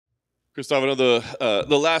Krzysztof, I know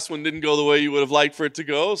the last one didn't go the way you would have liked for it to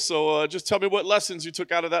go. So just tell me what lessons you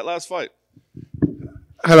took out of that last fight.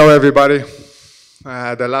 Hello, everybody.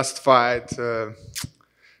 The last fight,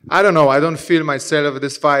 I don't know. I don't feel myself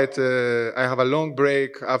this fight. I have a long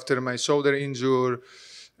break after my shoulder injury,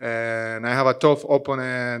 and I have a tough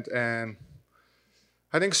opponent. And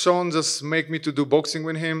I think Sean just make me to do boxing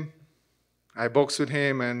with him. I box with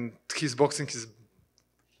him, and his boxing is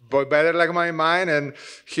better like mine, and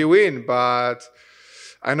he win. But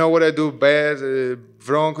I know what I do bad,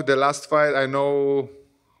 wrong with the last fight. I know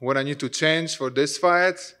what I need to change for this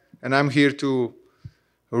fight, and I'm here to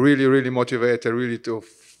really motivate, really to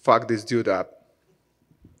fuck this dude up.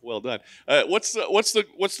 Well done. What's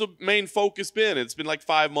the main focus been? It's been like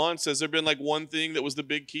 5 months. Has there been like one thing that was the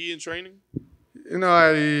big key in training? You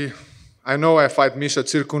know, I know I fight Misha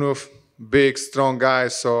Cirkunov, big, strong guy,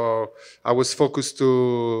 so I was focused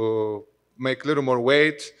to make a little more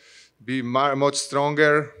weight, be much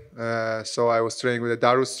stronger. So I was training with a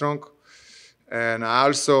Daru Strong. And I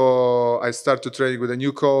started to train with a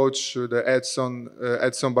new coach, the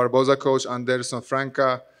Edson Barboza coach, Anderson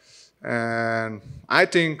Franca. And I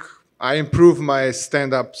think I improved my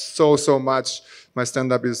stand-up so much. My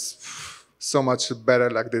stand-up is so much better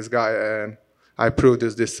like this guy, and I proved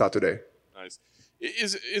this Saturday. Nice.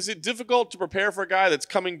 Is it difficult to prepare for a guy that's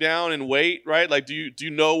coming down in weight, right? Like, do you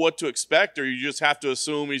know what to expect, or you just have to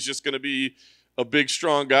assume he's just going to be a big,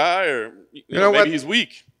 strong guy, or you know maybe he's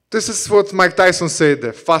weak? This is what Mike Tyson said,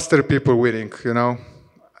 the faster people winning, you know.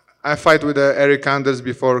 I fight with Eric Anders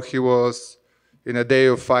before. He was, in a day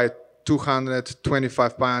of fight,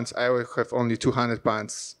 225 pounds. I have only 200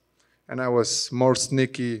 pounds. And I was more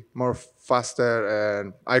sneaky, more faster,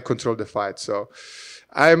 and I control the fight. So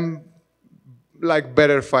I'm like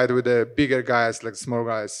better fight with the bigger guys, like small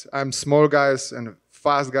guys. I'm small guys and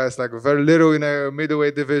fast guys, like very little in a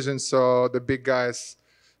middleweight division. So the big guys,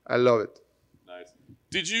 I love it.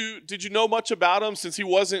 Did you know much about him since he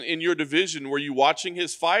wasn't in your division? Were you watching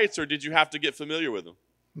his fights, or did you have to get familiar with him?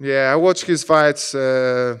 Yeah, I watched his fights,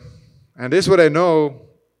 and this is what I know.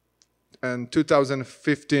 In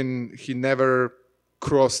 2015, he never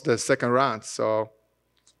crossed the second round, so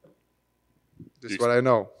this is what I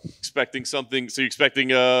know. Expecting something? So you're expecting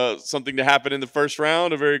something to happen in the first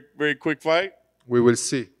round? A very quick fight? We will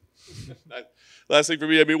see. Last thing for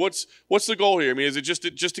me, I mean, what's the goal here? I mean, is it just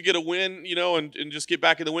to get a win, you know, and just get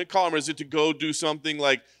back in the win column, or is it to go do something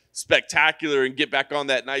like spectacular and get back on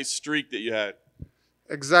that nice streak that you had?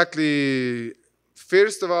 Exactly.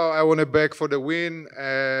 First of all, I want to beg for the win,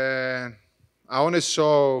 and I want to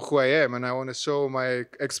show who I am, and I want to show my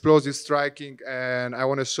explosive striking, and I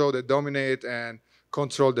want to show that dominate and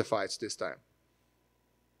control the fights this time.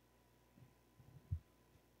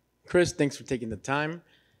 Chris, thanks for taking the time.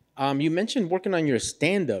 You mentioned working on your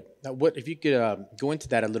stand-up. What if you could go into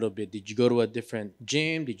that a little bit? Did you go to a different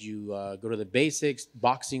gym? Did you go to the basics,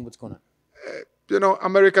 boxing? What's going on? You know,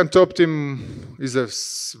 American Top Team is a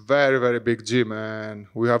very big gym, and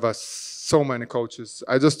we have so many coaches.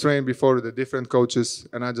 I just trained before with the different coaches,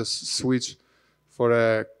 and I just switched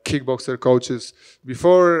for kickboxer coaches.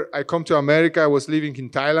 Before I come to America, I was living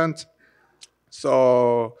in Thailand.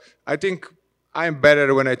 So I think I'm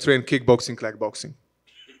better when I train kickboxing like boxing.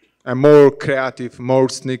 I'm more creative, more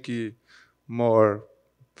sneaky, more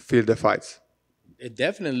feel the fights. It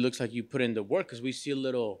definitely looks like you put in the work, because we see a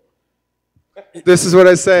little... This is what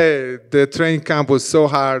I say. The training camp was so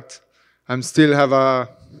hard. I'm still have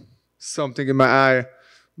something in my eye,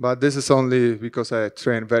 but this is only because I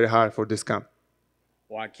trained very hard for this camp.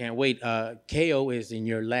 Well, I can't wait. KO is in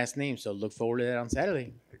your last name, so look forward to that on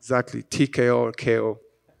Saturday. Exactly, TKO or KO.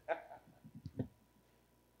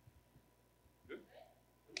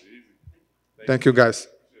 Thank you, guys.